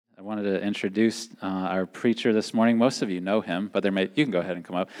I wanted to introduce our preacher this morning. Most of you know him, but you can go ahead and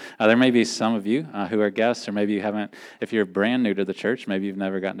come up. There may be some of you who are guests, or maybe you haven't. If you're brand new to the church, maybe you've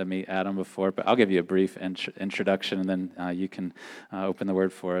never gotten to meet Adam before, but I'll give you a brief introduction, and then you can open the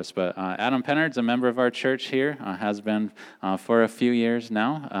word for us. But Adam Pennard's a member of our church here, has been for a few years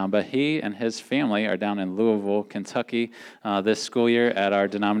now, but he and his family are down in Louisville, Kentucky this school year at our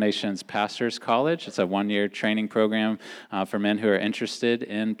denomination's Pastors College. It's a one-year training program for men who are interested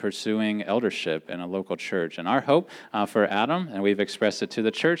in pursuing eldership in a local church. And our hope for Adam, and we've expressed it to the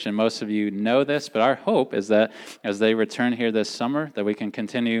church, and most of you know this, but our hope is that as they return here this summer, that we can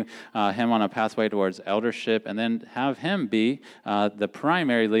continue him on a pathway towards eldership, and then have him be the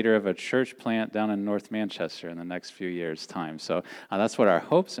primary leader of a church plant down in North Manchester in the next few years' time. So that's what our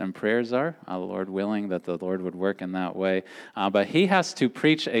hopes and prayers are, Lord willing, that the Lord would work in that way. But he has to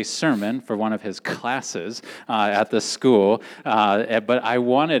preach a sermon for one of his classes at the school, but I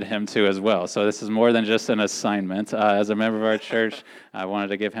wanted him to as well. So this is more than just an assignment. As a member of our church, I wanted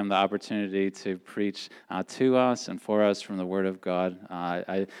to give him the opportunity to preach to us and for us from the Word of God.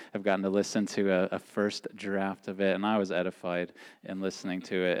 I have gotten to listen to a first draft of it, and I was edified in listening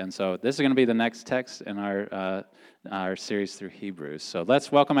to it. And so this is going to be the next text in our series through Hebrews. So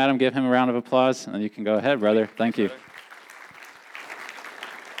let's welcome Adam. Give him a round of applause, and you can go ahead, brother. Thank you.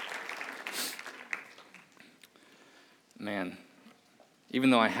 Man,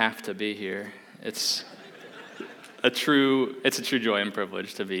 even though I have to be here, it's a true joy and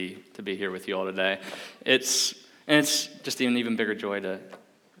privilege to be here with you all today. It's just an even bigger joy to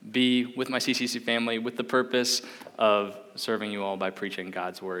be with my CCC family with the purpose of serving you all by preaching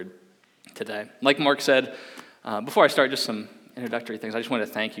God's word today. Like Mark said, before I start, just some introductory things. I just want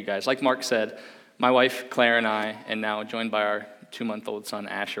to thank you guys. Like Mark said, my wife Claire and I, and now joined by our 2-month-old son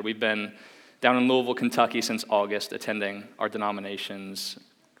Asher, we've been down in Louisville, Kentucky since August, attending our denomination's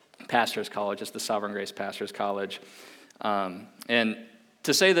Pastors College. It's the Sovereign Grace Pastors College. And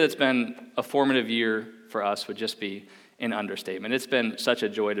to say that it's been a formative year for us would just be an understatement. It's been such a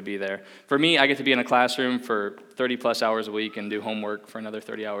joy to be there. For me, I get to be in a classroom for 30-plus hours a week and do homework for another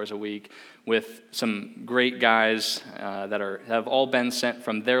 30 hours a week with some great guys that have all been sent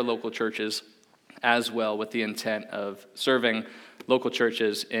from their local churches as well, with the intent of serving local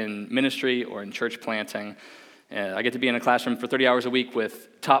churches in ministry or in church planting. I get to be in a classroom for 30 hours a week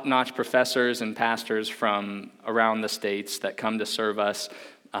with top-notch professors and pastors from around the states that come to serve us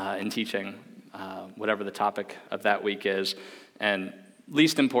in teaching whatever the topic of that week is. And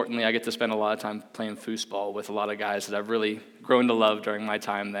least importantly, I get to spend a lot of time playing foosball with a lot of guys that I've really grown to love during my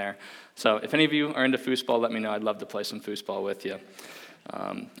time there. So if any of you are into foosball, let me know. I'd love to play some foosball with you.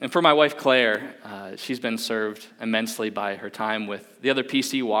 And for my wife, Claire, she's been served immensely by her time with the other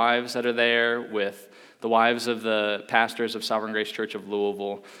PC wives that are there, with the wives of the pastors of Sovereign Grace Church of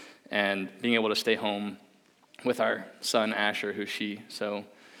Louisville, and being able to stay home with our son, Asher, who she so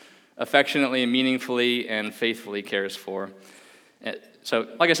affectionately and meaningfully and faithfully cares for. So,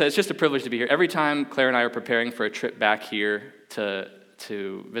 like I said, it's just a privilege to be here. Every time Claire and I are preparing for a trip back here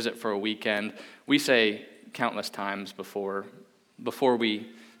to visit for a weekend, we say countless times before we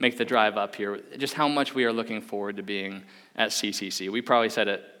make the drive up here, just how much we are looking forward to being at CCC. We probably said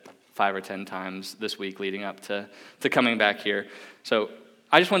it 5 or 10 times this week leading up to coming back here. So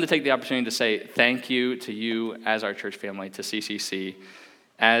I just wanted to take the opportunity to say thank you to you as our church family, to CCC,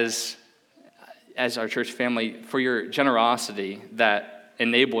 as our church family, for your generosity that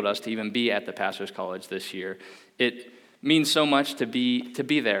enabled us to even be at the Pastors College this year. It means so much to be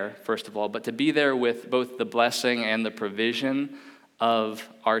there, first of all, but to be there with both the blessing and the provision of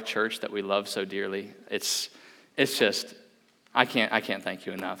our church that we love so dearly. It's just, I can't thank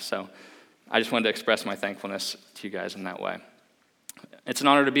you enough. So I just wanted to express my thankfulness to you guys in that way. It's an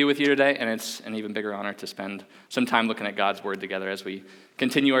honor to be with you today, and it's an even bigger honor to spend some time looking at God's Word together as we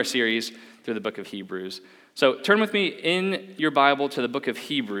continue our series through the book of Hebrews. So turn with me in your Bible to the book of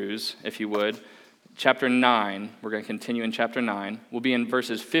Hebrews, if you would. Chapter 9, we're going to continue in chapter 9. We'll be in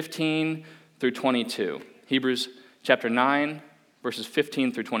verses 15 through 22. Hebrews chapter 9, verses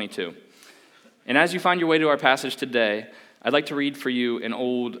 15 through 22. And as you find your way to our passage today, I'd like to read for you an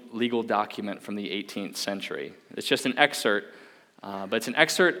old legal document from the 18th century. It's just an excerpt, but it's an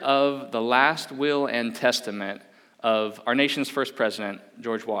excerpt of the last will and testament of our nation's first president,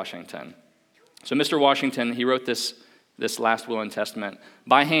 George Washington. So Mr. Washington, he wrote this last will and testament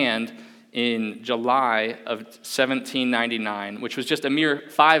by hand in July of 1799, which was just a mere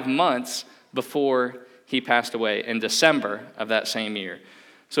 5 months before he passed away in December of that same year.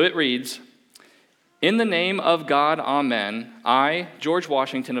 So it reads, "In the name of God, amen, I, George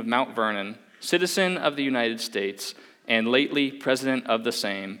Washington of Mount Vernon, citizen of the United States, and lately president of the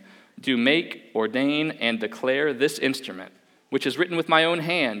same, do make, ordain, and declare this instrument, which is written with my own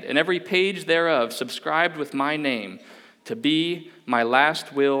hand, and every page thereof subscribed with my name, to be my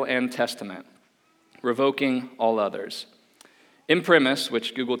last will and testament, revoking all others. Imprimis,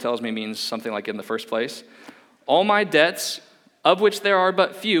 which Google tells me means something like in the first place, all my debts, of which there are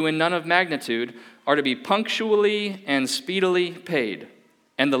but few and none of magnitude, are to be punctually and speedily paid,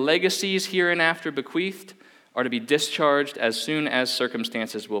 and the legacies hereinafter bequeathed are to be discharged as soon as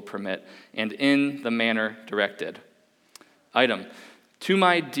circumstances will permit, and in the manner directed. Item, to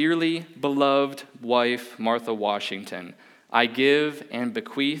my dearly beloved wife, Martha Washington, I give and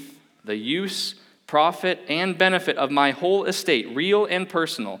bequeath the use, profit, and benefit of my whole estate, real and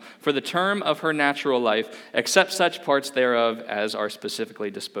personal, for the term of her natural life, except such parts thereof as are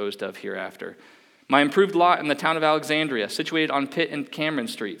specifically disposed of hereafter. My improved lot in the town of Alexandria, situated on Pitt and Cameron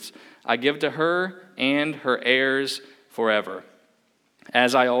Streets, I give to her and her heirs forever,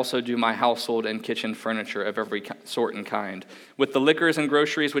 as I also do my household and kitchen furniture of every sort and kind, with the liquors and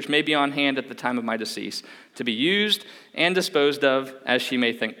groceries which may be on hand at the time of my decease, to be used and disposed of as she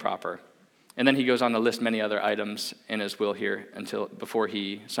may think proper. And then he goes on to list many other items in his will here before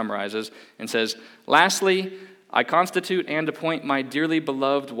he summarizes and says, lastly, I constitute and appoint my dearly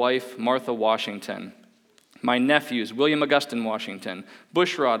beloved wife, Martha Washington, my nephews, William Augustine Washington,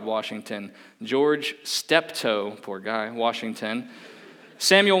 Bushrod Washington, George Steptoe, poor guy, Washington,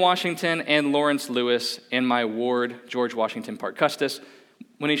 Samuel Washington, and Lawrence Lewis, and my ward, George Washington Parke Custis,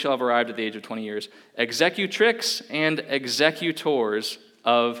 when he shall have arrived at the age of 20 years, executrix and executors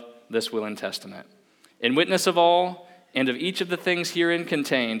of this will and testament. In witness of all, and of each of the things herein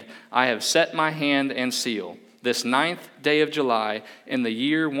contained, I have set my hand and seal, this 9th day of July, in the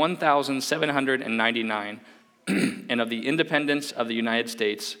year 1799, and of the independence of the United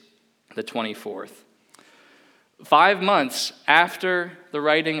States, the 24th. 5 months after the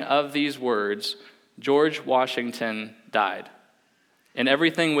writing of these words, George Washington died, and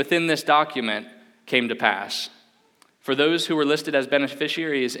everything within this document came to pass. For those who were listed as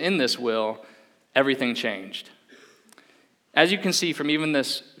beneficiaries in this will, everything changed. As you can see from even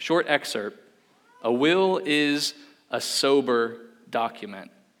this short excerpt, a will is a sober document.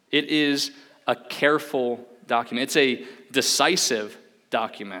 It is a careful document. It's a decisive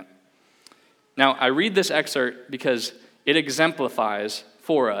document. Now, I read this excerpt because it exemplifies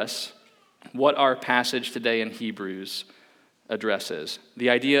for us what our passage today in Hebrews addresses,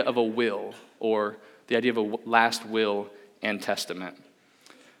 the idea of a will, or the idea of a last will and testament.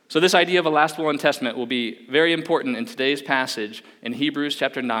 So this idea of a last will and testament will be very important in today's passage in Hebrews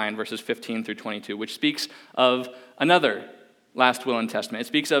chapter 9, verses 15 through 22, which speaks of another last will and testament. It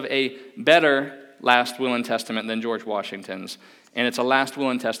speaks of a better last will and testament than George Washington's, and it's a last will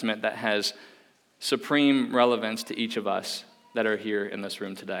and testament that has supreme relevance to each of us that are here in this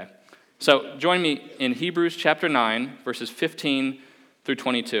room today. So join me in Hebrews chapter 9, verses 15 through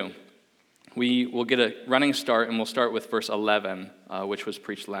 22. We will get a running start, and we'll start with verse 11, which was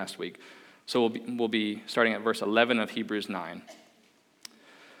preached last week. So we'll be starting at verse 11 of Hebrews 9.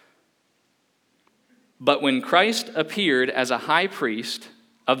 But when Christ appeared as a high priest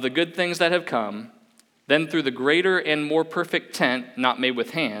of the good things that have come, then through the greater and more perfect tent, not made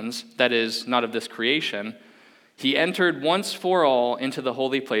with hands, that is, not of this creation, he entered once for all into the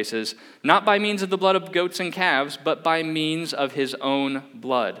holy places, not by means of the blood of goats and calves, but by means of his own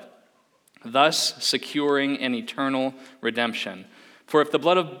blood, thus securing an eternal redemption. For if the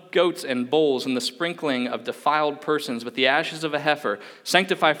blood of goats and bulls and the sprinkling of defiled persons with the ashes of a heifer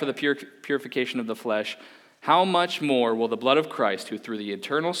sanctify for the purification of the flesh, how much more will the blood of Christ, who through the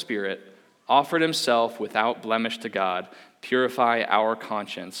eternal Spirit offered himself without blemish to God, purify our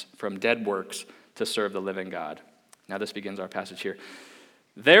conscience from dead works to serve the living God? Now this begins our passage here.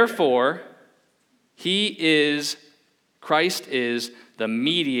 Therefore, Christ is the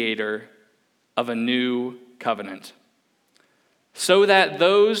mediator of a new covenant, so that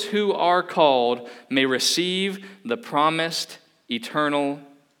those who are called may receive the promised eternal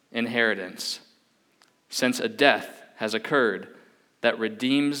inheritance, since a death has occurred that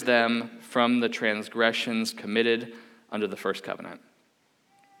redeems them from the transgressions committed under the first covenant.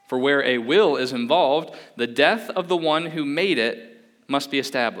 For where a will is involved, the death of the one who made it must be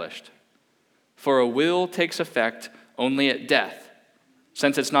established. For a will takes effect only at death,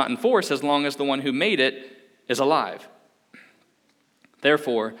 since it's not in force as long as the one who made it is alive.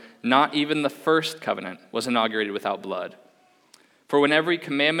 Therefore, not even the first covenant was inaugurated without blood. For when every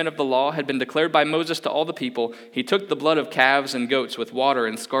commandment of the law had been declared by Moses to all the people, he took the blood of calves and goats with water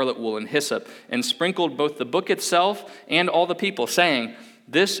and scarlet wool and hyssop, and sprinkled both the book itself and all the people, saying,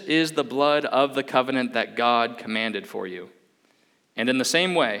 This is the blood of the covenant that God commanded for you. And in the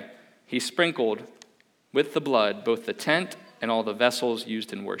same way, he sprinkled with the blood both the tent and all the vessels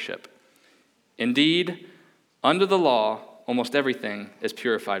used in worship. Indeed, under the law, almost everything is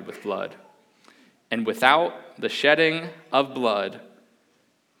purified with blood. And without the shedding of blood,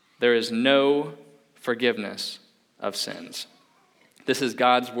 there is no forgiveness of sins. This is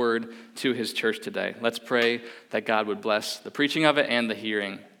God's word to his church today. Let's pray that God would bless the preaching of it and the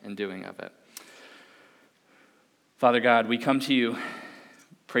hearing and doing of it. Father God, we come to you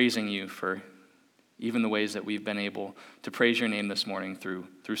praising you for even the ways that we've been able to praise your name this morning through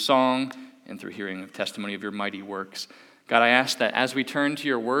song and through hearing of testimony of your mighty works. God, I ask that as we turn to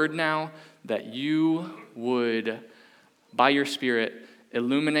your word now, that you would, by your Spirit,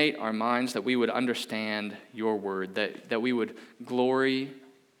 illuminate our minds, that we would understand your word, that we would glory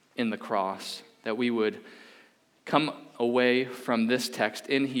in the cross, that we would come away from this text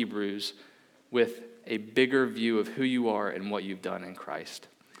in Hebrews with a bigger view of who you are and what you've done in Christ.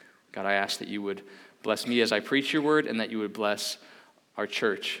 God, I ask that you would bless me as I preach your word and that you would bless our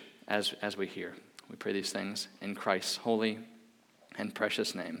church as we hear. We pray these things in Christ's holy and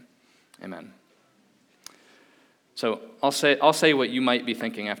precious name. Amen. So I'll say what you might be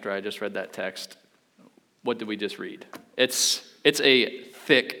thinking after I just read that text. What did we just read? It's a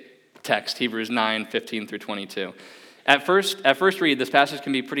thick text, Hebrews 9:15 through 22. At first read, this passage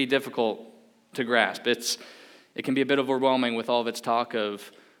can be pretty difficult to grasp. It can be a bit overwhelming with all of its talk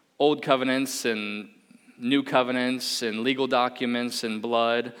of old covenants and new covenants and legal documents and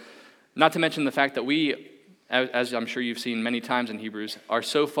blood. Not to mention the fact that we, as I'm sure you've seen many times in Hebrews, are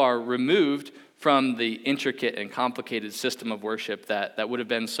so far removed from the intricate and complicated system of worship that would have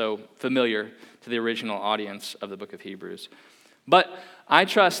been so familiar to the original audience of the book of Hebrews. But I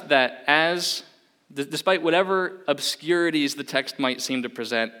trust that despite whatever obscurities the text might seem to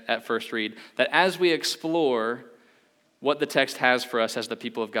present at first read, that as we explore what the text has for us as the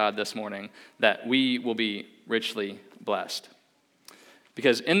people of God this morning, that we will be richly blessed.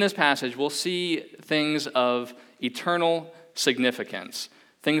 Because in this passage, we'll see things of eternal significance,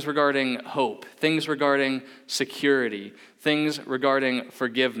 things regarding hope, things regarding security, things regarding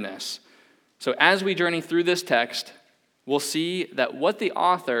forgiveness. So as we journey through this text, we'll see that what the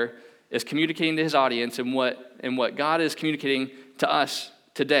author is communicating to his audience and what God is communicating to us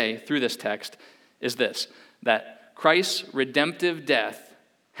today through this text is this, that Christ's redemptive death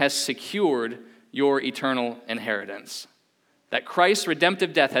has secured your eternal inheritance. That Christ's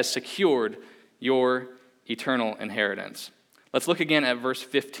redemptive death has secured your eternal inheritance. Let's look again at verse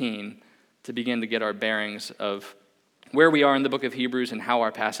 15 to begin to get our bearings of where we are in the book of Hebrews and how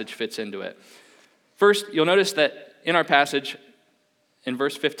our passage fits into it. First, you'll notice that in our passage, in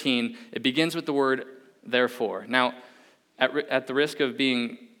verse 15, it begins with the word therefore. Now, at the risk of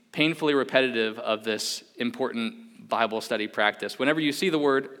being painfully repetitive of this important Bible study practice, whenever you see the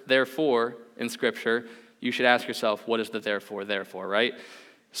word therefore in Scripture, you should ask yourself, what is the therefore, right?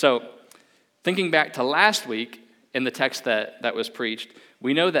 So, thinking back to last week in the text that was preached,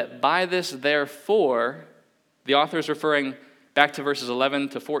 we know that by this therefore, the author is referring back to verses 11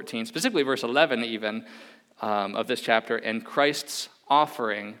 to 14, specifically verse 11 even, of this chapter, and Christ's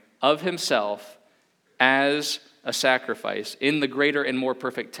offering of himself as a sacrifice in the greater and more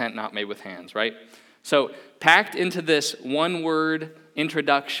perfect tent not made with hands, right? So, packed into this one-word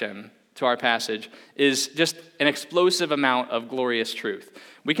introduction to our passage is just an explosive amount of glorious truth.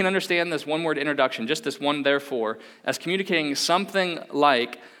 We can understand this one-word introduction, just this one therefore, as communicating something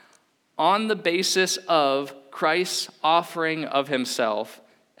like, on the basis of Christ's offering of himself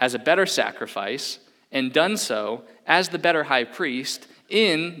as a better sacrifice, and done so as the better high priest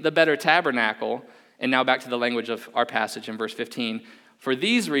in the better tabernacle, and now back to the language of our passage in verse 15, for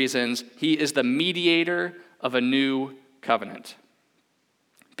these reasons, he is the mediator of a new covenant.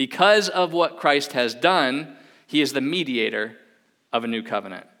 Because of what Christ has done, he is the mediator of a new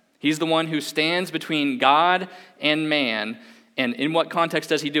covenant. He's the one who stands between God and man. And in what context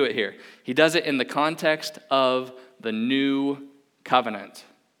does he do it here? He does it in the context of the new covenant.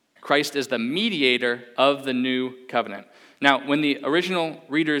 Christ is the mediator of the new covenant. Now, when the original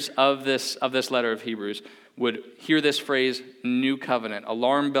readers of this letter of Hebrews would hear this phrase, new covenant,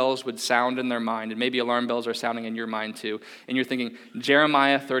 alarm bells would sound in their mind, and maybe alarm bells are sounding in your mind too, and you're thinking,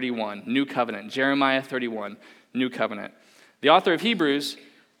 Jeremiah 31, new covenant, Jeremiah 31, new covenant. The author of Hebrews,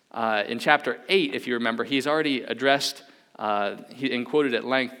 in chapter 8, if you remember, he's already addressed and quoted at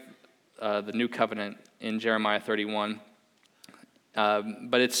length the new covenant in Jeremiah 31,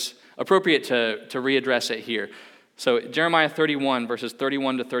 but it's appropriate to readdress it here. So Jeremiah 31, verses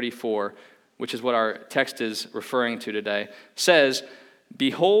 31 to 34, which is what our text is referring to today, says,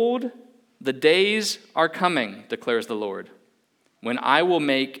 Behold, the days are coming, declares the Lord, when I will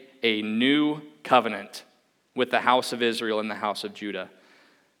make a new covenant with the house of Israel and the house of Judah,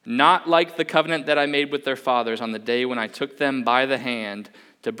 not like the covenant that I made with their fathers on the day when I took them by the hand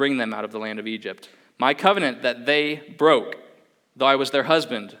to bring them out of the land of Egypt. My covenant that they broke, though I was their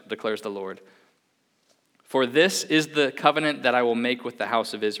husband, declares the Lord. For this is the covenant that I will make with the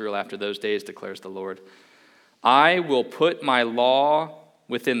house of Israel after those days, declares the Lord. I will put my law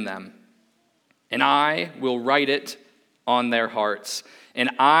within them, and I will write it on their hearts,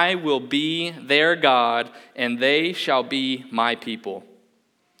 and I will be their God, and they shall be my people.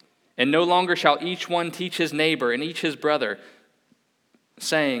 And no longer shall each one teach his neighbor and each his brother,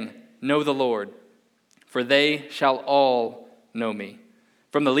 saying, Know the Lord, for they shall all know me,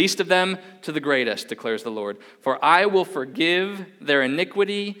 from the least of them to the greatest, declares the Lord. For I will forgive their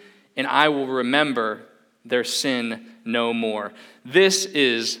iniquity, and I will remember their sin no more. This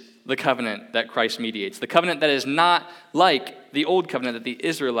is the covenant that Christ mediates, the covenant that is not like the old covenant that the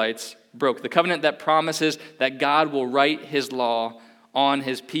Israelites broke, the covenant that promises that God will write his law on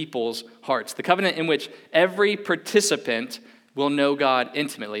his people's hearts, the covenant in which every participant will know God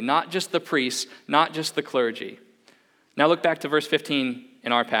intimately, not just the priests, not just the clergy. Now look back to verse 15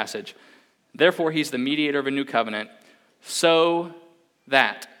 in our passage. Therefore, he's the mediator of a new covenant, so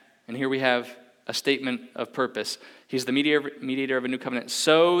that, and here we have a statement of purpose. He's the mediator of a new covenant,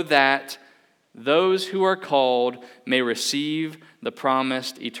 so that those who are called may receive the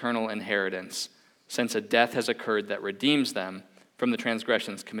promised eternal inheritance, since a death has occurred that redeems them from the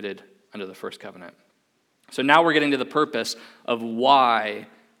transgressions committed under the first covenant. So now we're getting to the purpose of why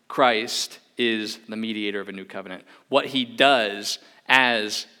Christ is the mediator of a new covenant, what he does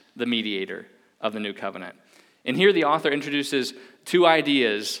as the mediator of the new covenant. And here the author introduces two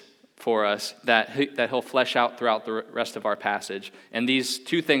ideas for us that he'll flesh out throughout the rest of our passage. And these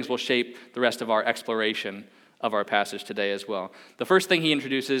two things will shape the rest of our exploration of our passage today as well. The first thing he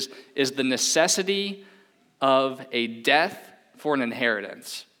introduces is the necessity of a death for an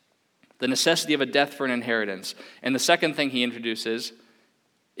inheritance. The necessity of a death for an inheritance. And the second thing he introduces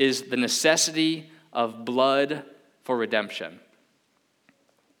is the necessity of blood for redemption.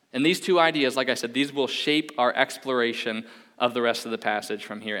 And these two ideas, like I said, these will shape our exploration of the rest of the passage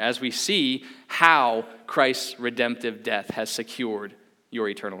from here as we see how Christ's redemptive death has secured your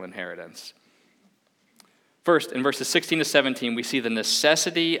eternal inheritance. First, in verses 16 to 17, we see the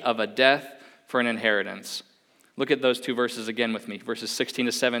necessity of a death for an inheritance. Look at those two verses again with me, verses 16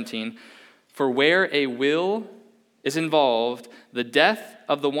 to 17. For where a will is involved, the death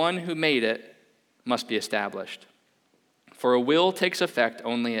of the one who made it must be established. For a will takes effect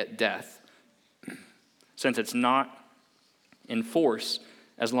only at death, since it's not in force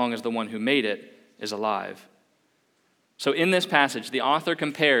as long as the one who made it is alive. So in this passage, the author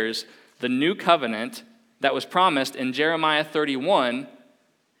compares the new covenant that was promised in Jeremiah 31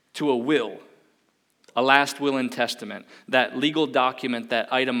 to a will, a last will and testament, that legal document that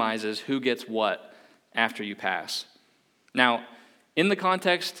itemizes who gets what after you pass. Now, in the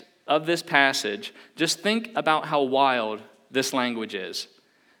context of this passage, just think about how wild this language is.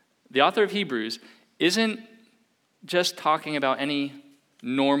 The author of Hebrews isn't just talking about any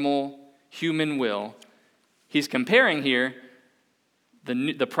normal human will. He's comparing here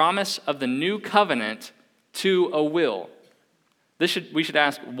the promise of the new covenant to a will. We should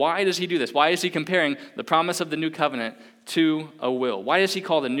ask, why does he do this? Why is he comparing the promise of the new covenant to a will? Why does he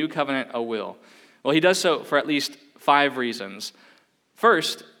call the new covenant a will? Well, he does so for at least 5 reasons.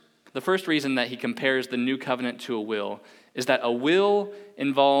 First, the first reason that he compares the new covenant to a will is that a will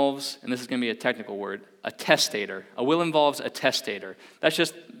involves, and this is going to be a technical word, a testator. A will involves a testator. That's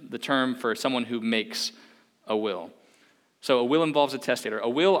just the term for someone who makes a will. So a will involves a testator. A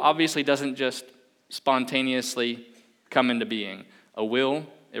will obviously doesn't just spontaneously come into being. A will,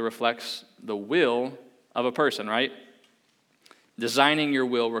 it reflects the will of a person, right? Designing your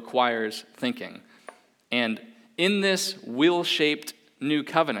will requires thinking. And in this will-shaped new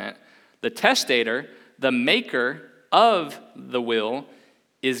covenant, the testator, the maker of the will,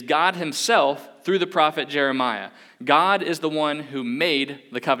 is God himself through the prophet Jeremiah. God is the one who made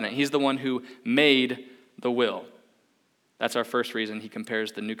the covenant. He's the one who made the will. That's our first reason he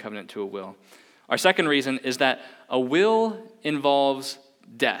compares the new covenant to a will. Our second reason is that a will involves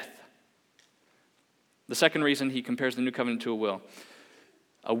death. The second reason he compares the new covenant to a will.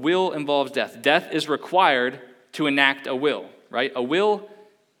 A will involves death. Death is required to enact a will, right? A will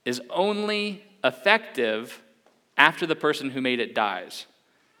is only effective after the person who made it dies.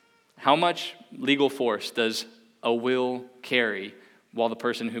 How much legal force does a will carry while the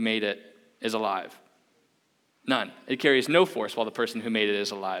person who made it is alive? None. It carries no force while the person who made it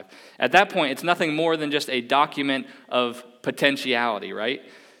is alive. At that point, it's nothing more than just a document of potentiality, right?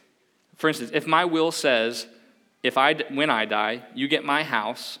 For instance, if my will says, when I die, you get my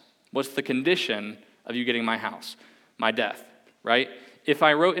house, what's the condition of you getting my house? My death, right? If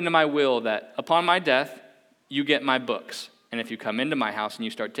I wrote into my will that upon my death, you get my books, and if you come into my house and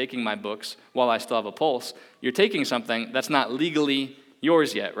you start taking my books while I still have a pulse, you're taking something that's not legally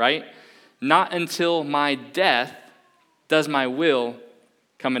yours yet, right? Not until my death does my will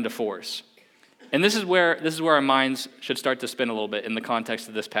come into force. And this is where our minds should start to spin a little bit in the context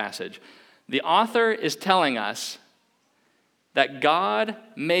of this passage. The author is telling us that God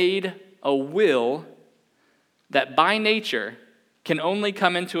made a will that by nature can only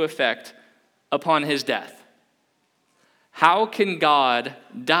come into effect upon his death. How can God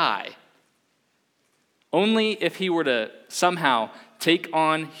die? Only if he were to somehow take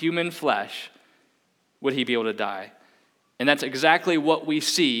on human flesh would he be able to die. And that's exactly what we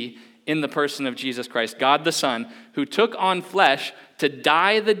see in the person of Jesus Christ, God the Son, who took on flesh to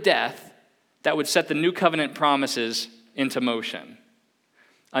die the death that would set the new covenant promises into motion.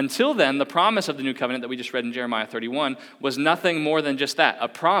 Until then, the promise of the new covenant that we just read in Jeremiah 31 was nothing more than just that, a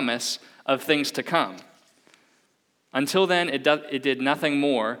promise of things to come. Until then, it did nothing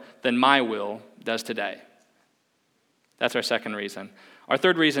more than my will does today. That's our second reason. Our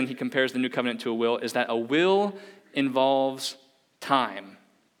third reason he compares the new covenant to a will is that a will involves time.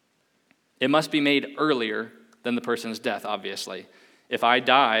 It must be made earlier than the person's death, obviously. If I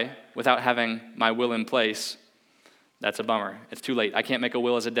die without having my will in place, that's a bummer. It's too late. I can't make a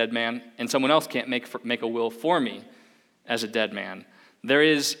will as a dead man, and someone else can't make a will for me as a dead man. There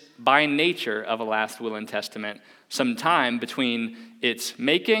is, by nature of a last will and testament, some time between its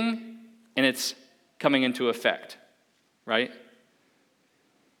making and its coming into effect, right?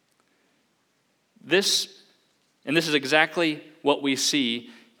 This is exactly what we see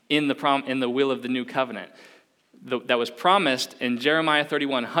in the will of the new covenant that was promised in Jeremiah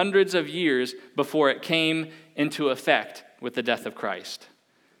 31, hundreds of years before it came into effect with the death of Christ.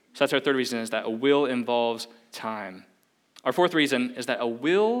 So that's our third reason, is that a will involves time. Our fourth reason is that a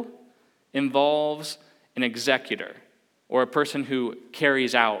will involves an executor, or a person who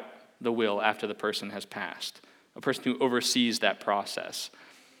carries out the will after the person has passed, a person who oversees that process.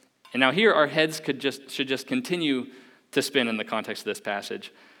 And now here our heads should just continue to spin in the context of this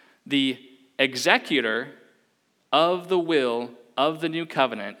passage. The executor of the will of the new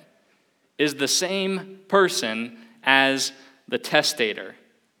covenant is the same person as the testator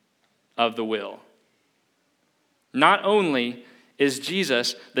of the will. Not only is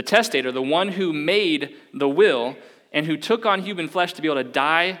Jesus the testator, the one who made the will and who took on human flesh to be able to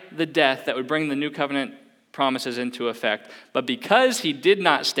die the death that would bring the new covenant promises into effect, but because he did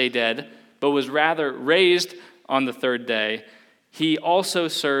not stay dead, but was rather raised on the third day, he also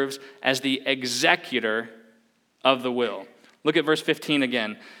serves as the executor of the will. Look at verse 15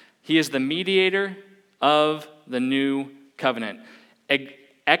 again. He is the mediator of the new covenant,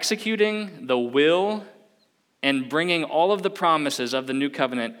 executing the will and bringing all of the promises of the new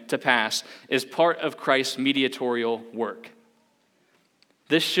covenant to pass is part of Christ's mediatorial work.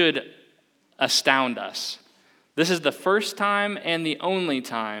 This should astound us. This is the first time and the only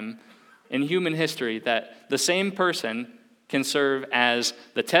time in human history that the same person can serve as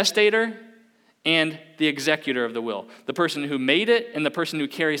the testator and the executor of the will, the person who made it and the person who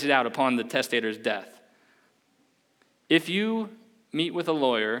carries it out upon the testator's death. If you meet with a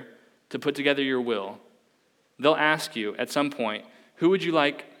lawyer to put together your will, they'll ask you at some point, who would you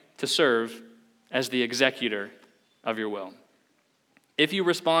like to serve as the executor of your will? If you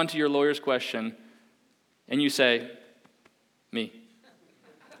respond to your lawyer's question and you say, me,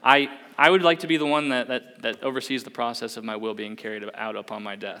 I would like to be the one that oversees the process of my will being carried out upon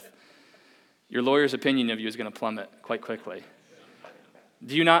my death, your lawyer's opinion of you is going to plummet quite quickly.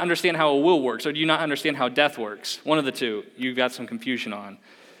 Do you not understand how a will works, or do you not understand how death works? One of the two you've got some confusion on.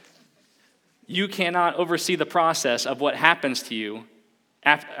 You cannot oversee the process of what happens to you,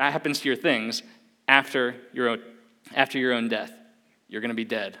 happens to your things after your own death. You're going to be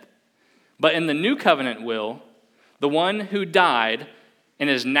dead. But in the new covenant will, the one who died and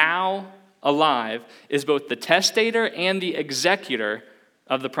is now alive is both the testator and the executor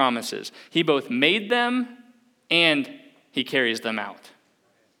of the promises. He both made them and he carries them out.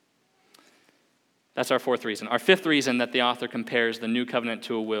 That's our fourth reason. Our fifth reason that the author compares the new covenant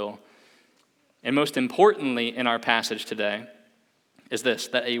to a will, and most importantly in our passage today, is this,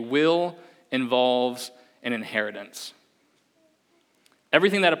 that a will involves an inheritance.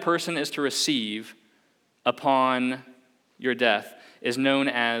 Everything that a person is to receive upon your death is known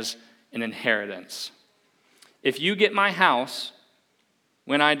as an inheritance. If you get my house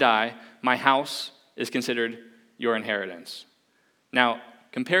when I die, my house is considered your inheritance. Now,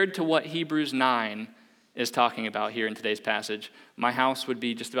 compared to what Hebrews 9 is talking about here in today's passage, my house would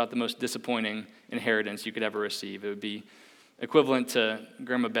be just about the most disappointing inheritance you could ever receive. It would be equivalent to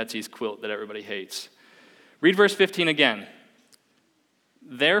Grandma Betsy's quilt that everybody hates. Read verse 15 again.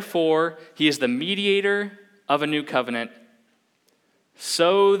 Therefore, he is the mediator of a new covenant,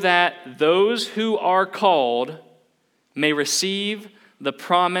 so that those who are called may receive the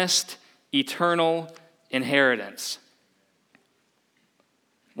promised eternal inheritance.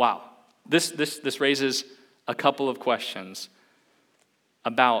 Wow. This raises a couple of questions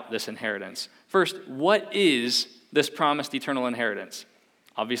about this inheritance. First, what is this promised eternal inheritance?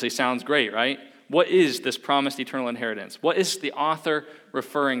 Obviously sounds great, right? What is this promised eternal inheritance? What is the author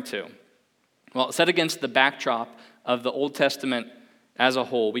referring to? Well, set against the backdrop of the Old Testament as a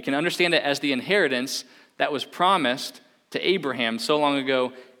whole, we can understand it as the inheritance that was promised to Abraham so long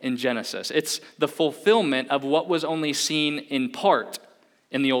ago in Genesis. It's the fulfillment of what was only seen in part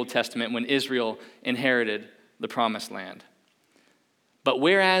in the Old Testament when Israel inherited the promised land. But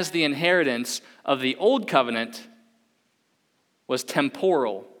whereas the inheritance of the Old Covenant was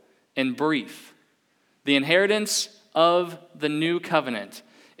temporal and brief, the inheritance of the New Covenant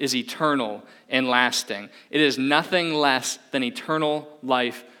is eternal and lasting. It is nothing less than eternal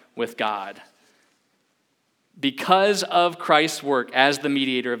life with God. Because of Christ's work as the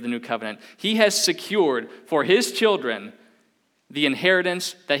mediator of the New Covenant, he has secured for his children the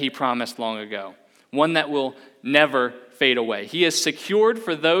inheritance that he promised long ago, one that will never fade away. He has secured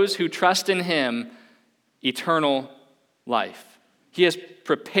for those who trust in him eternal life. He has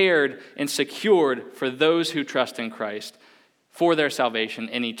prepared and secured for those who trust in Christ for their salvation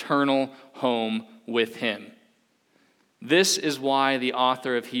an eternal home with him. This is why the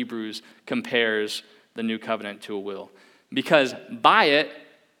author of Hebrews compares the new covenant to a will, because by it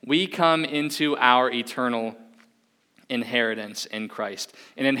we come into our eternal inheritance in Christ,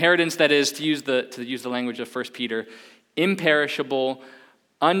 an inheritance that is, to use the language of 1 Peter, imperishable,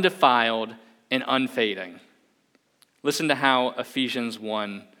 undefiled, and unfading. Listen to how Ephesians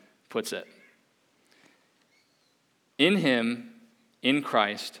 1 puts it. In him, in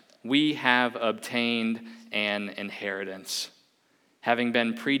Christ, we have obtained an inheritance, having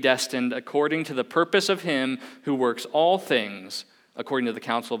been predestined according to the purpose of him who works all things according to the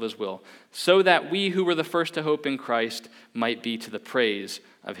counsel of his will, so that we who were the first to hope in Christ might be to the praise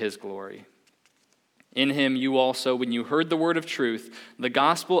of his glory. In him you also, when you heard the word of truth, the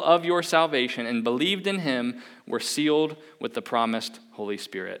gospel of your salvation, and believed in him, were sealed with the promised Holy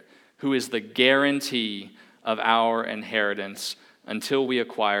Spirit, who is the guarantee of our inheritance until we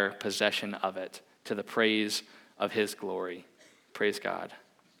acquire possession of it, to the praise of his glory. Praise God.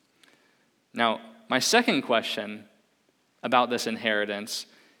 Now, my second question about this inheritance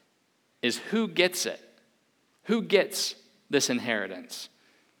is who gets it? Who gets this inheritance?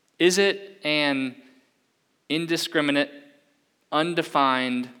 Is it an indiscriminate,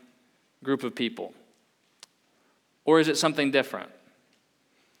 undefined group of people? Or is it something different?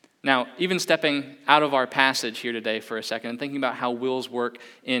 Now, even stepping out of our passage here today for a second and thinking about how wills work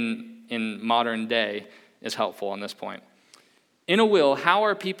in modern day is helpful on this point. In a will, how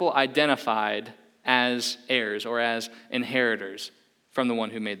are people identified as heirs or as inheritors from the one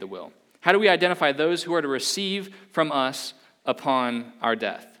who made the will? How do we identify those who are to receive from us upon our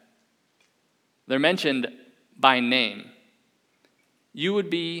death? They're mentioned by name. You would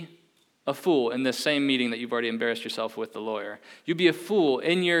be a fool in this same meeting that you've already embarrassed yourself with the lawyer. You'd be a fool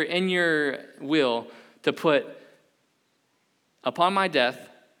in your will to put, upon my death,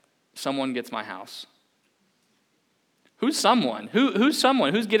 someone gets my house. Who's someone? Who's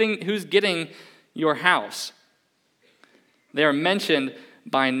someone? Who's getting your house? They are mentioned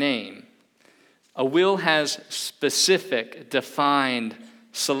by name. A will has specific, defined,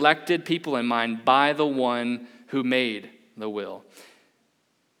 selected people in mind by the one who made the will.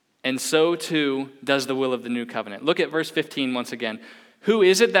 And so too does the will of the new covenant. Look at verse 15 once again. Who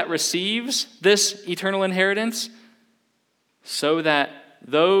is it that receives this eternal inheritance? So that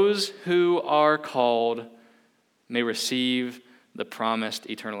those who are called may receive the promised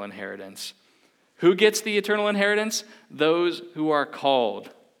eternal inheritance. Who gets the eternal inheritance? Those who are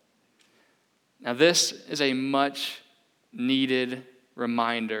called. Now, this is a much needed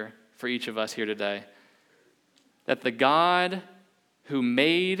reminder for each of us here today that the God who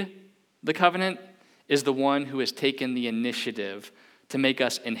made the covenant is the one who has taken the initiative to make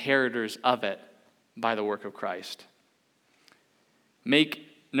us inheritors of it by the work of Christ. Make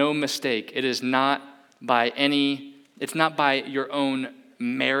no mistake, it's not by your own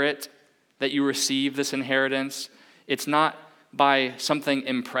merit that you receive this inheritance. It's not by something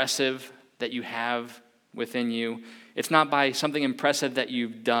impressive that you have within you. It's not by something impressive that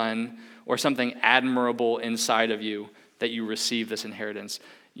you've done or something admirable inside of you that you receive this inheritance.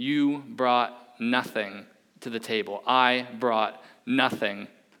 You brought nothing to the table. I brought nothing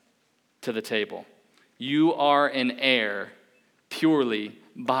to the table. You are an heir purely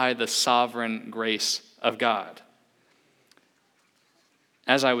by the sovereign grace of God.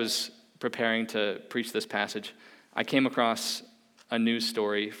 As I was preparing to preach this passage, I came across a news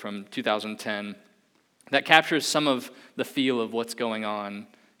story from 2010 that captures some of the feel of what's going on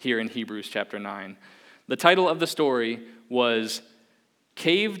here in Hebrews chapter 9. The title of the story was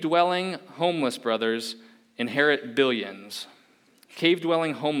Cave-Dwelling Homeless Brothers Inherit Billions.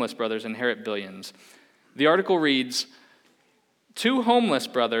 Cave-dwelling homeless brothers inherit billions. The article reads, 2 homeless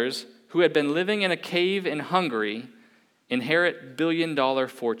brothers who had been living in a cave in Hungary inherit billion-dollar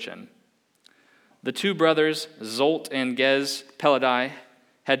fortune. The 2 brothers, Zolt and Gez Peladai,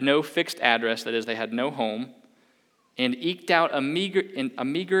 had no fixed address, that is, they had no home, and eked out a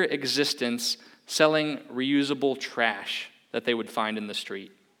meager existence selling reusable trash that they would find in the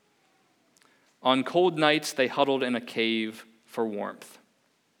street. On cold nights, they huddled in a cave for warmth.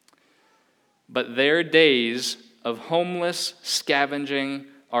 But their days of homeless scavenging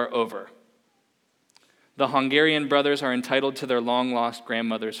are over. The Hungarian brothers are entitled to their long-lost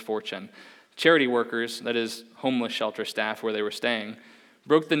grandmother's fortune. Charity workers, that is, homeless shelter staff where they were staying,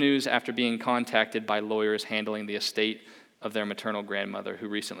 broke the news after being contacted by lawyers handling the estate of their maternal grandmother who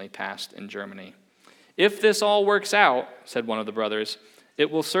recently passed in Germany. If this all works out, said one of the brothers, it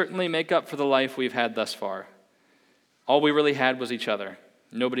will certainly make up for the life we've had thus far. All we really had was each other.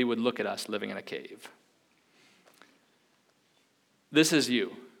 Nobody would look at us living in a cave. This is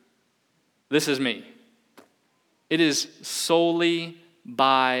you. This is me. It is solely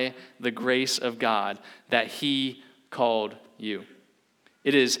by the grace of God that He called you.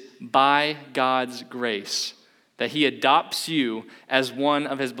 It is by God's grace that He adopts you as one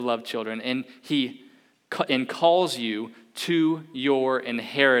of His beloved children, and He calls you to your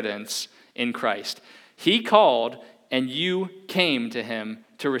inheritance in Christ. He called, and you came to Him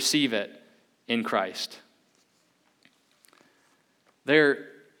to receive it in Christ. There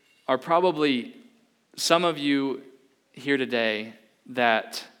are probably some of you here today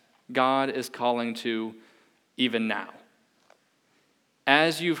that God is calling to even now.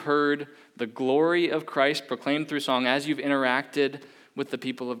 As you've heard the glory of Christ proclaimed through song, as you've interacted with the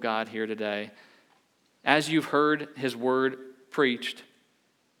people of God here today, as you've heard His word preached,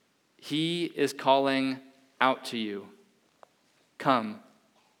 He is calling out to you. Come,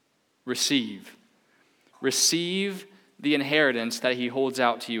 receive. Receive the inheritance that He holds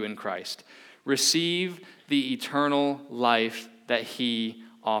out to you in Christ. Receive the eternal life that He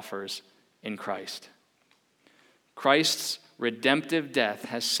offers in Christ. Christ's redemptive death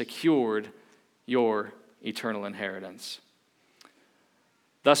has secured your eternal inheritance.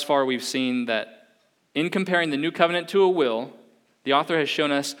 Thus far, we've seen that in comparing the new covenant to a will, the author has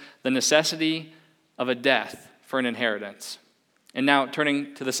shown us the necessity of a death for an inheritance. And now,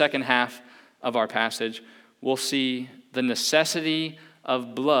 turning to the second half of our passage, we'll see the necessity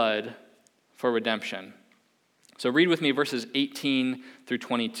of blood for redemption. So read with me verses 18 through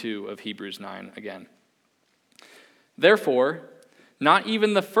 22 of Hebrews 9 again. Therefore, not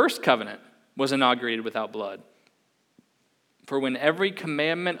even the first covenant was inaugurated without blood. For when every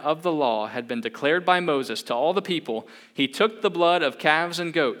commandment of the law had been declared by Moses to all the people, he took the blood of calves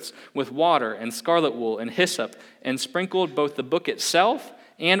and goats with water and scarlet wool and hyssop and sprinkled both the book itself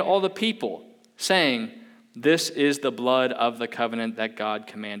and all the people, saying, "This is the blood of the covenant that God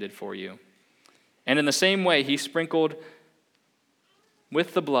commanded for you." And in the same way, he sprinkled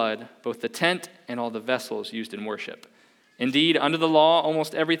with the blood both the tent and all the vessels used in worship. Indeed, under the law,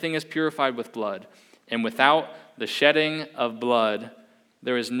 almost everything is purified with blood, and without the shedding of blood,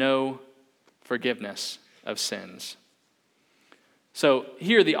 there is no forgiveness of sins. So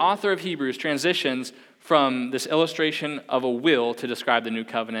here, the author of Hebrews transitions from this illustration of a will to describe the new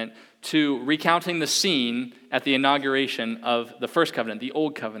covenant to recounting the scene at the inauguration of the first covenant, the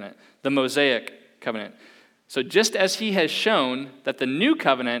old covenant, the Mosaic covenant. So just as he has shown that the new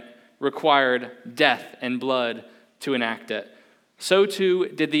covenant required death and blood to enact it, so too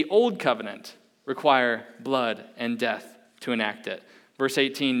did the old covenant require blood and death to enact it. Verse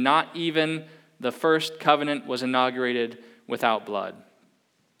 18, not even the first covenant was inaugurated without blood.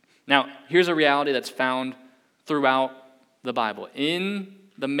 Now, here's a reality that's found throughout the Bible. In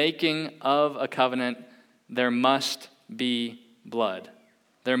the making of a covenant, there must be blood.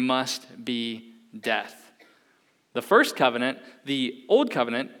 There must be death. The first covenant, the old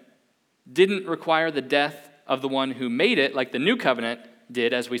covenant, didn't require the death of the one who made it, like the new covenant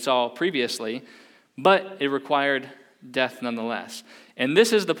did, as we saw previously, but it required death nonetheless. And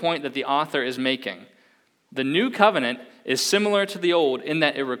this is the point that the author is making. The new covenant is similar to the old in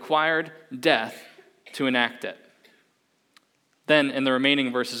that it required death to enact it. Then, in the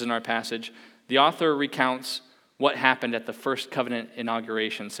remaining verses in our passage, the author recounts what happened at the first covenant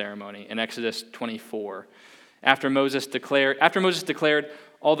inauguration ceremony in Exodus 24. After Moses declared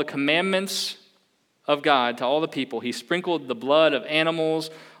all the commandments of God to all the people, he sprinkled the blood of animals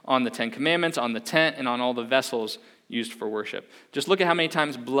on the 10 Commandments, on the tent, and on all the vessels used for worship. Just look at how many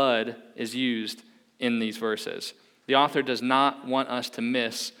times blood is used in these verses. The author does not want us to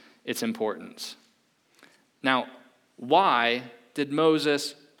miss its importance. Now, why did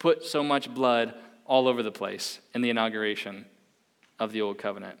Moses put so much blood all over the place in the inauguration of the Old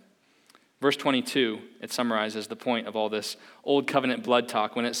Covenant? Verse 22, it summarizes the point of all this Old Covenant blood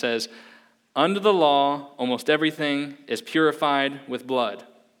talk when it says, "Under the law, almost everything is purified with blood.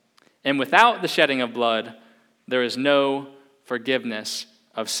 And without the shedding of blood, there is no forgiveness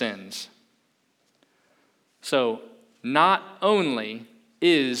of sins." So, not only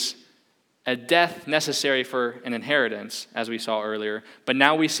is a death necessary for an inheritance, as we saw earlier, but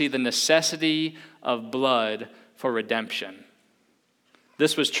now we see the necessity of blood for redemption.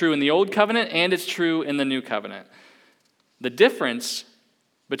 This was true in the Old Covenant, and it's true in the New Covenant. The difference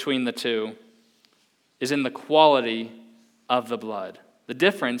between the two is in the quality of the blood. The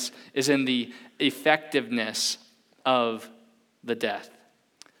difference is in the effectiveness of the death.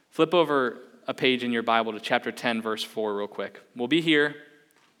 Flip over a page in your Bible to chapter 10, verse 4 real quick. We'll be here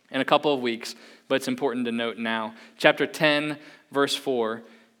in a couple of weeks, but it's important to note now. Chapter 10, verse 4,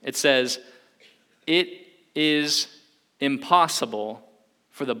 it says, "It is impossible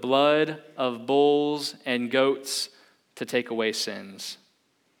for the blood of bulls and goats to take away sins."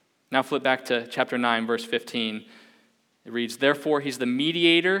 Now flip back to chapter 9, verse 15. It reads, "Therefore he's the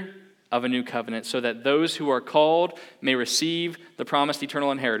mediator of a new covenant, so that those who are called may receive the promised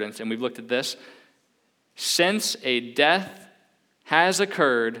eternal inheritance." And we've looked at this. "Since a death has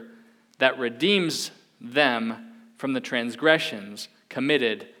occurred that redeems them from the transgressions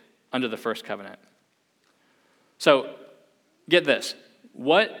committed under the first covenant." So, get this.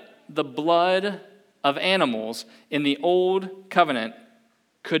 What the blood of animals in the old covenant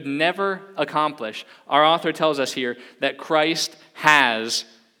could never accomplish, our author tells us here that Christ has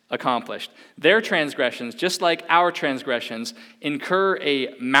accomplished. Their transgressions, just like our transgressions, incur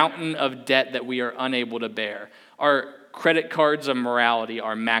a mountain of debt that we are unable to bear. Our credit cards of morality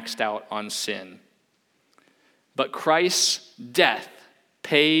are maxed out on sin. But Christ's death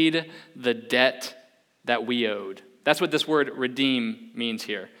paid the debt that we owed. That's what this word redeem means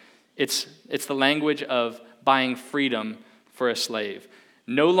here. It's the language of buying freedom for a slave.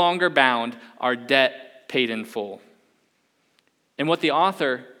 No longer bound, our debt paid in full. And what the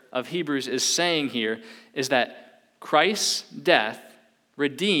author of Hebrews is saying here is that Christ's death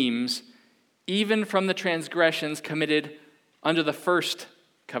redeems even from the transgressions committed under the first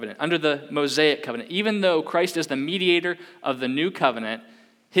covenant, under the Mosaic covenant. Even though Christ is the mediator of the new covenant,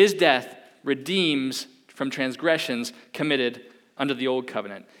 his death redeems from transgressions committed under the old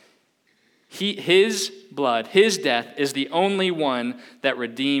covenant. His blood, his death, is the only one that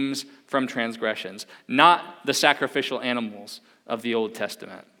redeems from transgressions, not the sacrificial animals of the Old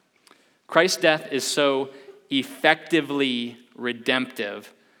Testament. Christ's death is so effectively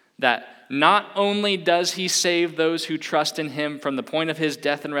redemptive that not only does he save those who trust in him from the point of his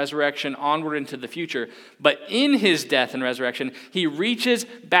death and resurrection onward into the future, but in his death and resurrection, he reaches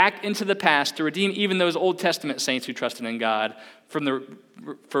back into the past to redeem even those Old Testament saints who trusted in God for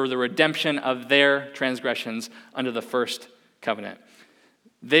the redemption of their transgressions under the first covenant.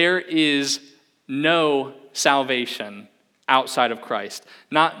 There is no salvation outside of Christ,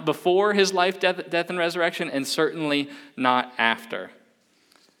 not before his life, death, and resurrection, and certainly not after.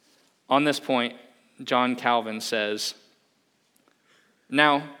 On this point, John Calvin says,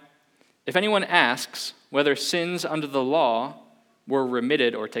 "Now, if anyone asks whether sins under the law were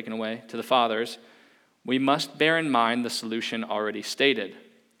remitted or taken away to the fathers, we must bear in mind the solution already stated,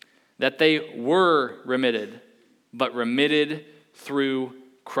 that they were remitted, but remitted through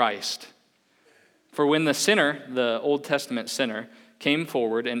Christ. For when the sinner, the Old Testament sinner, came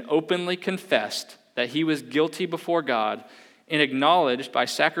forward and openly confessed that he was guilty before God and acknowledged by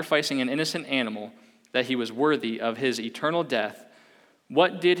sacrificing an innocent animal that he was worthy of his eternal death,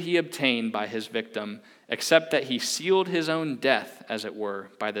 what did he obtain by his victim, except that he sealed his own death, as it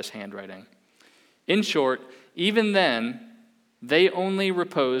were, by this handwriting? In short, even then, they only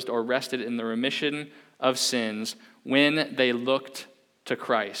reposed or rested in the remission of sins when they looked to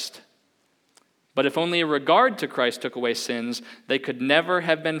Christ, But if only a regard to Christ took away sins, they could never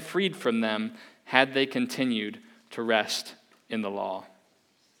have been freed from them had they continued to rest in the law.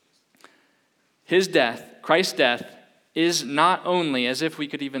 His death, Christ's death, is not only, as if we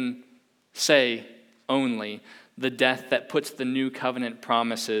could even say only, the death that puts the new covenant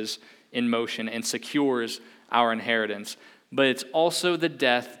promises in motion and secures our inheritance, but it's also the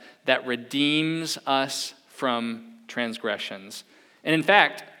death that redeems us from transgressions. And in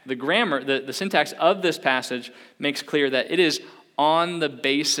fact, the grammar, the syntax of this passage makes clear that it is on the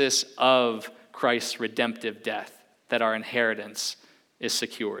basis of Christ's redemptive death that our inheritance is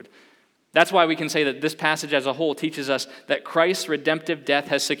secured. That's why we can say that this passage as a whole teaches us that Christ's redemptive death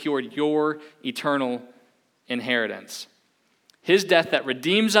has secured your eternal inheritance. His death that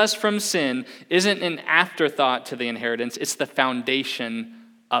redeems us from sin isn't an afterthought to the inheritance, it's the foundation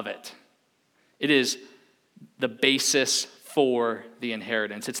of it. It is the basis for the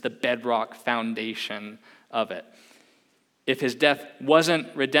inheritance. It's the bedrock foundation of it. If his death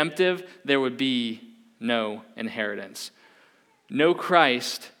wasn't redemptive, there would be no inheritance. No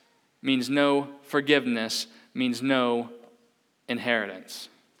Christ means no forgiveness, means no inheritance.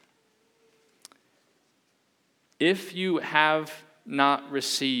 If you have not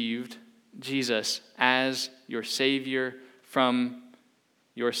received Jesus as your Savior from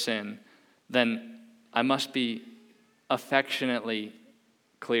your sin, then I must be affectionately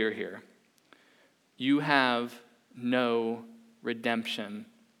clear here. You have no redemption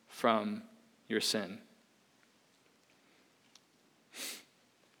from your sin.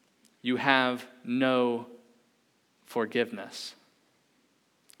 You have no forgiveness.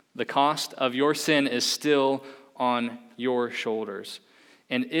 The cost of your sin is still on your shoulders.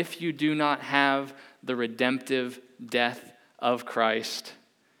 And if you do not have the redemptive death of Christ,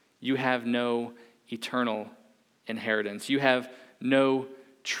 you have no eternal inheritance. You have no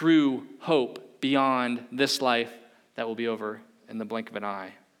true hope beyond this life that will be over in the blink of an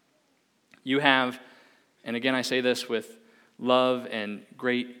eye. You have, and again I say this with love and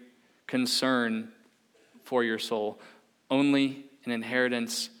great concern for your soul, only an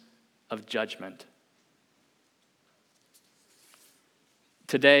inheritance of judgment.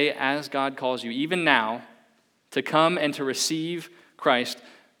 Today, as God calls you, even now, to come and to receive Christ,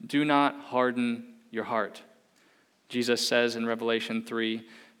 do not harden your heart. Jesus says in Revelation 3,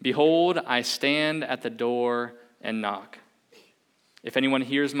 "Behold, I stand at the door and knock. If anyone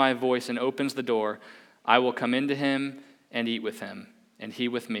hears my voice and opens the door, I will come into him and eat with him, and he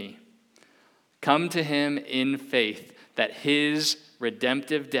with me." Come to him in faith that his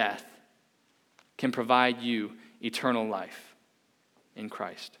redemptive death can provide you eternal life in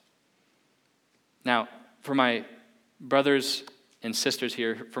Christ. Now, for my brothers and sisters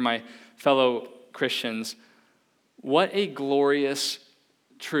here, for my fellow Christians, what a glorious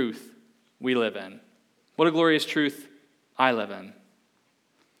truth we live in. What a glorious truth I live in.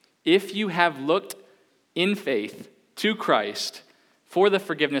 If you have looked in faith to Christ for the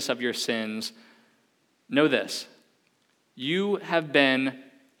forgiveness of your sins, know this: you have been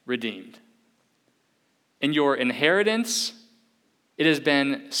redeemed. In your inheritance, it has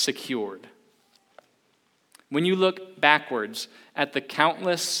been secured. When you look backwards at the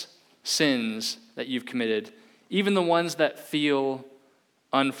countless sins that you've committed, even the ones that feel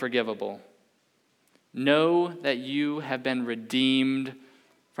unforgivable, know that you have been redeemed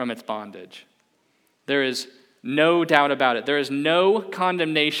from its bondage. There is no doubt about it. There is no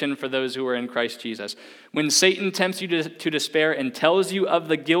condemnation for those who are in Christ Jesus. When Satan tempts you to despair and tells you of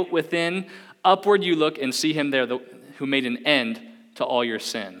the guilt within, upward you look and see him there who made an end to all your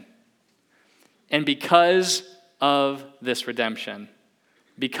sin. And because of this redemption,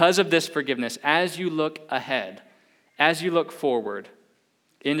 because of this forgiveness, as you look ahead, as you look forward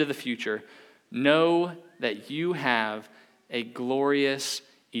into the future, know that you have a glorious,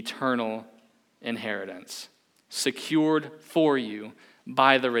 eternal inheritance secured for you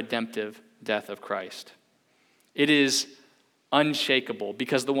by the redemptive death of Christ. It is unshakable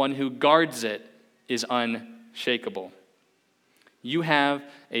because the one who guards it is unshakable. You have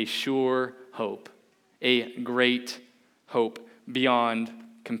a sure hope, a great hope beyond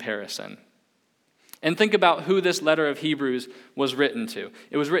comparison. And think about who this letter of Hebrews was written to.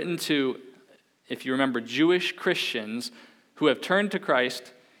 It was written to, if you remember, Jewish Christians who have turned to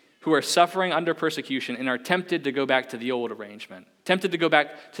Christ, who are suffering under persecution and are tempted to go back to the old arrangement, tempted to go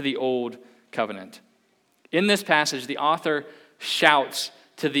back to the old covenant. In this passage, the author shouts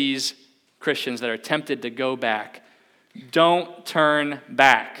to these Christians that are tempted to go back, don't turn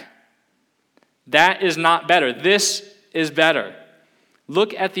back. That is not better. This is better.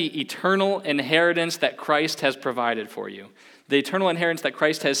 Look at the eternal inheritance that Christ has provided for you, the eternal inheritance that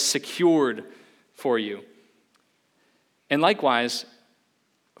Christ has secured for you. And likewise,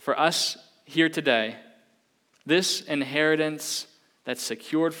 for us here today, this inheritance that's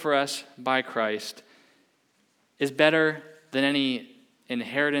secured for us by Christ is better than any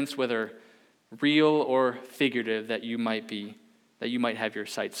inheritance, whether real or figurative, that you might have your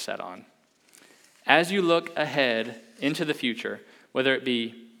sights set on. As you look ahead into the future, whether it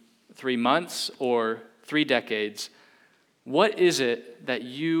be 3 months or 3 decades, what is it that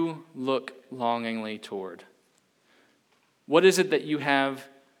you look longingly toward? What is it that you have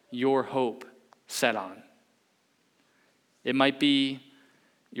your hope set on? It might be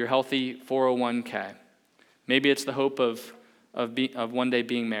your healthy 401k. Maybe it's the hope of one day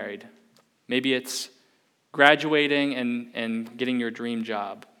being married. Maybe it's graduating and getting your dream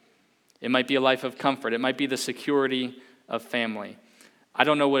job. It might be a life of comfort. It might be the security of family. I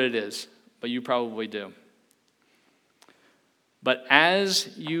don't know what it is, but you probably do. But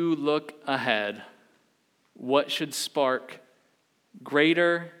as you look ahead, what should spark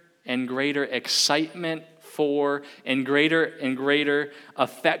greater and greater excitement for and greater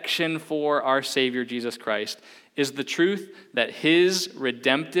affection for our Savior Jesus Christ is the truth that his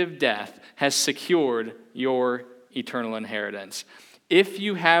redemptive death has secured your eternal inheritance. If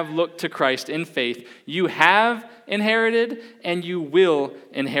you have looked to Christ in faith, you have inherited and you will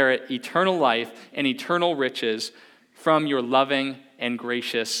inherit eternal life and eternal riches from your loving and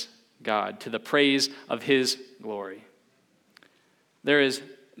gracious God, to the praise of his glory. There is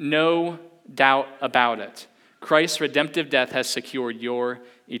no doubt about it. Christ's redemptive death has secured your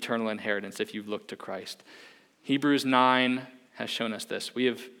eternal inheritance if you've looked to Christ. Hebrews 9 has shown us this.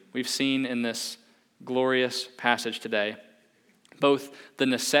 We've seen in this glorious passage today both the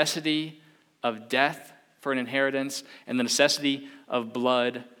necessity of death for an inheritance and the necessity of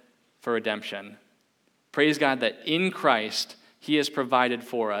blood for redemption. Praise God that in Christ he has provided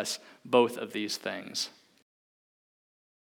for us both of these things.